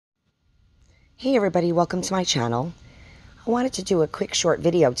Hey everybody, welcome to my channel. I wanted to do a quick short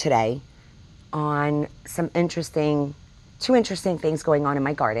video today on two interesting things going on in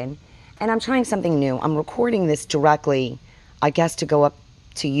my garden. And I'm trying something new. I'm recording this directly, I guess, to go up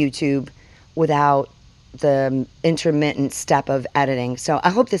to YouTube without the intermittent step of editing. So I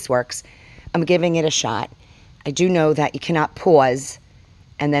hope this works. I'm giving it a shot. I do know that you cannot pause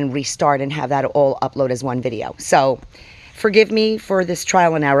and then restart and have that all upload as one video. So forgive me for this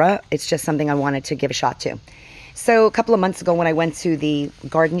trial and error. It's just something I wanted to give a shot to. So a couple of months ago when I went to the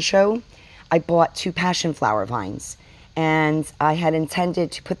garden show, I bought 2 passion flower vines. And I had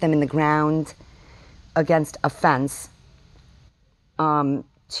intended to put them in the ground against a fence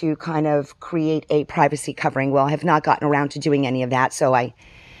to kind of create a privacy covering. Well, I have not gotten around to doing any of that, so I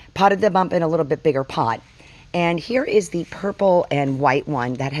potted them up in a little bit bigger pot. And here is the purple and white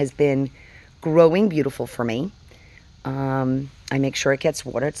one that has been growing beautiful for me. I make sure it gets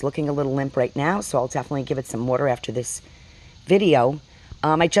water. It's looking a little limp right now, so I'll definitely give it some water after this video.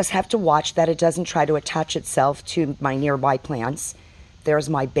 I just have to watch that it doesn't try to attach itself to my nearby plants. There's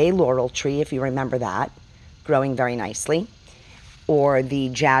my bay laurel tree, if you remember that, growing very nicely. Or the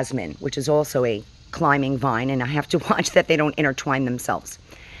jasmine, which is also a climbing vine, and I have to watch that they don't intertwine themselves.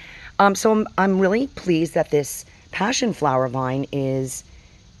 So I'm really pleased that this passion flower vine is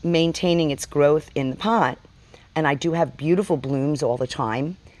maintaining its growth in the pot. And I do have beautiful blooms all the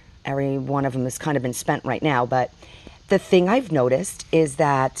time. Every one of them has kind of been spent right now. But the thing I've noticed is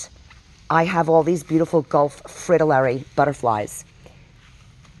that I have all these beautiful Gulf fritillary butterflies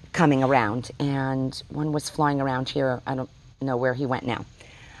coming around. And one was flying around here. I don't know where he went now.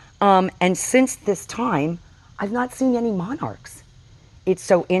 And since this time, I've not seen any monarchs. It's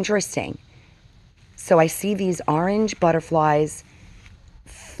so interesting. So I see these orange butterflies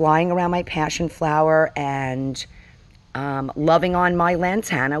flying around my passion flower and loving on my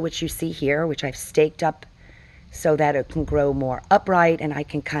lantana, which you see here, which I've staked up so that it can grow more upright and I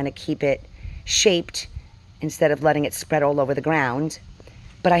can kind of keep it shaped instead of letting it spread all over the ground.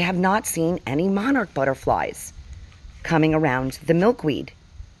 But I have not seen any monarch butterflies coming around the milkweed,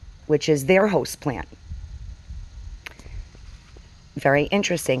 which is their host plant. Very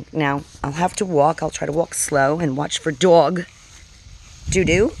interesting. Now, I'll have to walk. I'll try to walk slow and watch for dog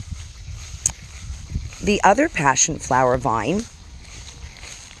doo-doo. The other passion flower vine,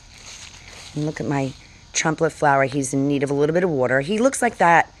 and look at my trumpet flower. He's in need of a little bit of water. He looks like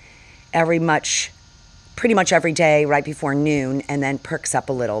that pretty much every day right before noon, and then perks up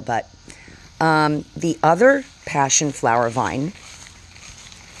a little. But the other passion flower vine,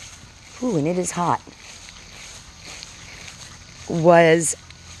 ooh, and it is hot, was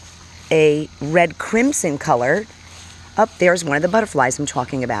a red crimson color. Up there's one of the butterflies I'm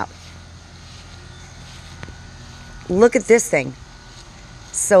talking about. Look at this thing.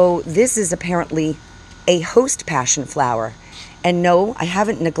 So this is apparently a host passion flower. And no, I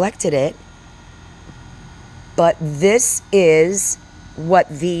haven't neglected it. But this is what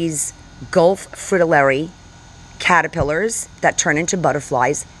these Gulf fritillary caterpillars that turn into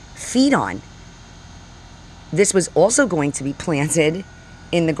butterflies feed on. This was also going to be planted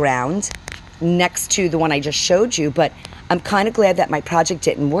in the ground next to the one I just showed you, but I'm kind of glad that my project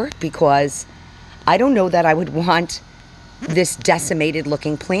didn't work because I don't know that I would want this decimated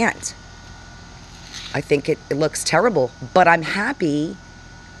looking plant. I think it looks terrible, but I'm happy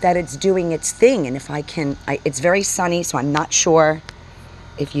that it's doing its thing. And if I can, it's very sunny, so I'm not sure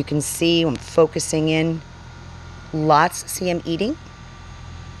if you can see. I'm focusing in. Lots, see him eating?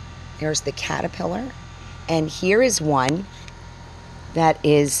 There's the caterpillar. And here is one that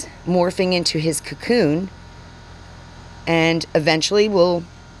is morphing into his cocoon and eventually will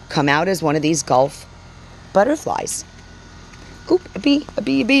come out as one of these Gulf butterflies. Oop, a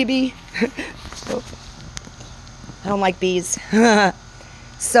bee. Oh, I don't like bees.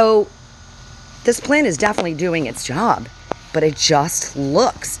 So this plant is definitely doing its job, but it just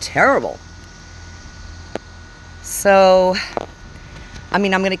looks terrible. So, I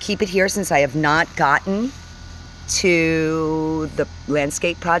mean, I'm going to keep it here since I have not gotten to the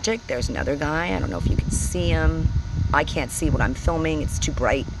landscape project. There's another guy. I don't know if you can see him. I can't see what I'm filming. It's too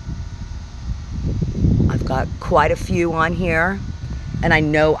bright. I've got quite a few on here. And I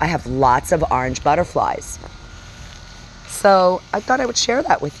know I have lots of orange butterflies. So I thought I would share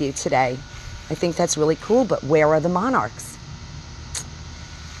that with you today. I think that's really cool, but where are the monarchs?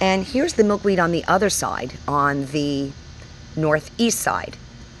 And here's the milkweed on the other side, on the northeast side.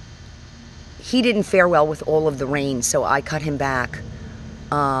 He didn't fare well with all of the rain, so I cut him back.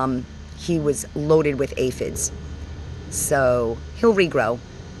 He was loaded with aphids, so he'll regrow.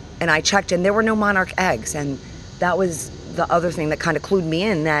 And I checked and there were no monarch eggs, and that was the other thing that kind of clued me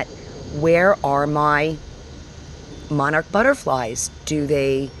in, that where are my monarch butterflies? Do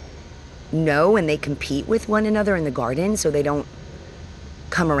they know and they compete with one another in the garden so they don't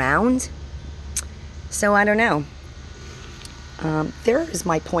come around? So I don't know. There is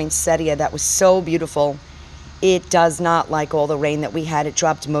my poinsettia that was so beautiful. It does not like all the rain that we had. It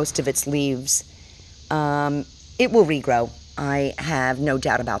dropped most of its leaves. It will regrow. I have no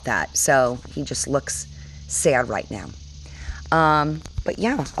doubt about that. So he just looks sad right now. But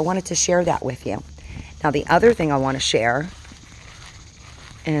yeah, I wanted to share that with you. Now the other thing I want to share,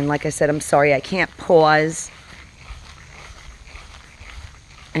 and like I said, I'm sorry I can't pause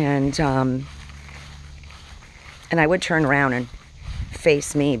and I would turn around and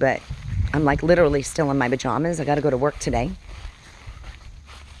face me, but I'm like literally still in my pajamas. I got to go to work today.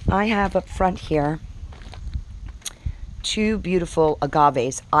 I have up front here 2 beautiful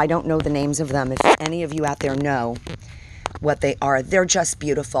agaves. I don't know the names of them. If any of you out there know what they are, they're just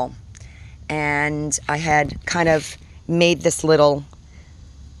beautiful. And I had kind of made this little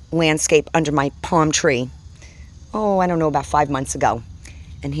landscape under my palm tree, oh, I don't know, about 5 months ago.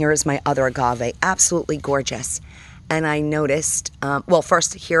 And here is my other agave, absolutely gorgeous. And I noticed, well,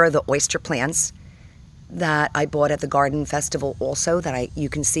 first, here are the oyster plants that I bought at the garden festival also, that you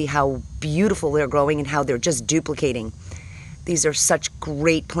can see how beautiful they're growing and how they're just duplicating. These are such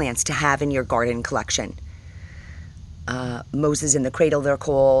great plants to have in your garden collection. Moses in the cradle, they're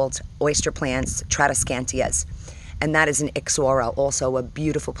called, oyster plants, tradescantias. And that is an ixora, also a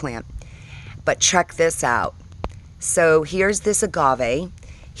beautiful plant. But check this out. So here's this agave.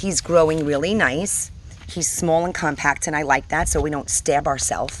 He's growing really nice. He's small and compact, and I like that so we don't stab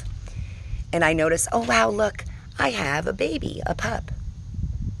ourselves. And I notice, oh wow, look, I have a baby, a pup.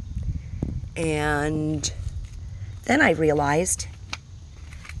 And then I realized,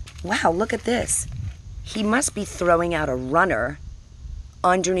 wow, look at this. He must be throwing out a runner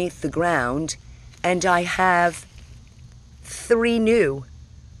underneath the ground, and I have 3 new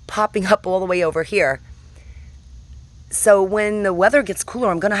popping up all the way over here. So when the weather gets cooler,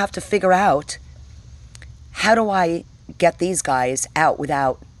 I'm going to have to figure out, how do I get these guys out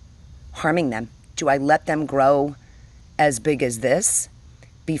without harming them? Do I let them grow as big as this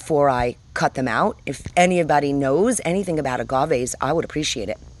before I cut them out? If anybody knows anything about agaves, I would appreciate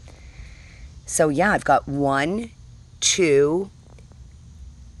it. So yeah, I've got 1, 2,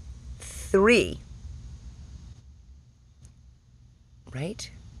 3. Right?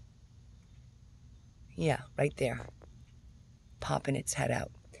 Yeah, right there. Popping its head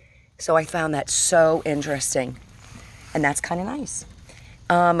out. So I found that so interesting. And that's kind of nice.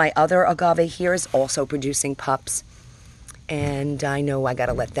 My other agave here is also producing pups. And I know I got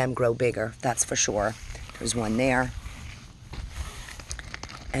to let them grow bigger. That's for sure. There's one there.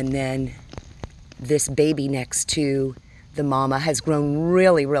 And then this baby next to the mama has grown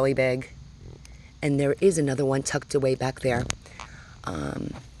really, really big. And there is another one tucked away back there.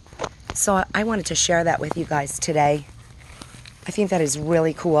 So I wanted to share that with you guys today. I think that is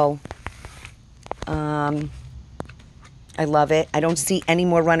really cool. I love it. I don't see any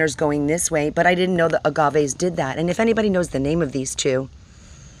more runners going this way, but I didn't know the agaves did that. And if anybody knows the name of these 2,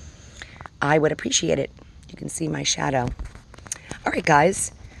 I would appreciate it. You can see my shadow. All right,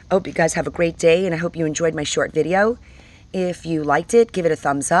 guys. I hope you guys have a great day, and I hope you enjoyed my short video. If you liked it, give it a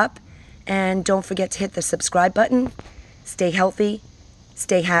thumbs up. And don't forget to hit the subscribe button. Stay healthy.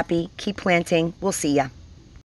 Stay happy. Keep planting. We'll see ya.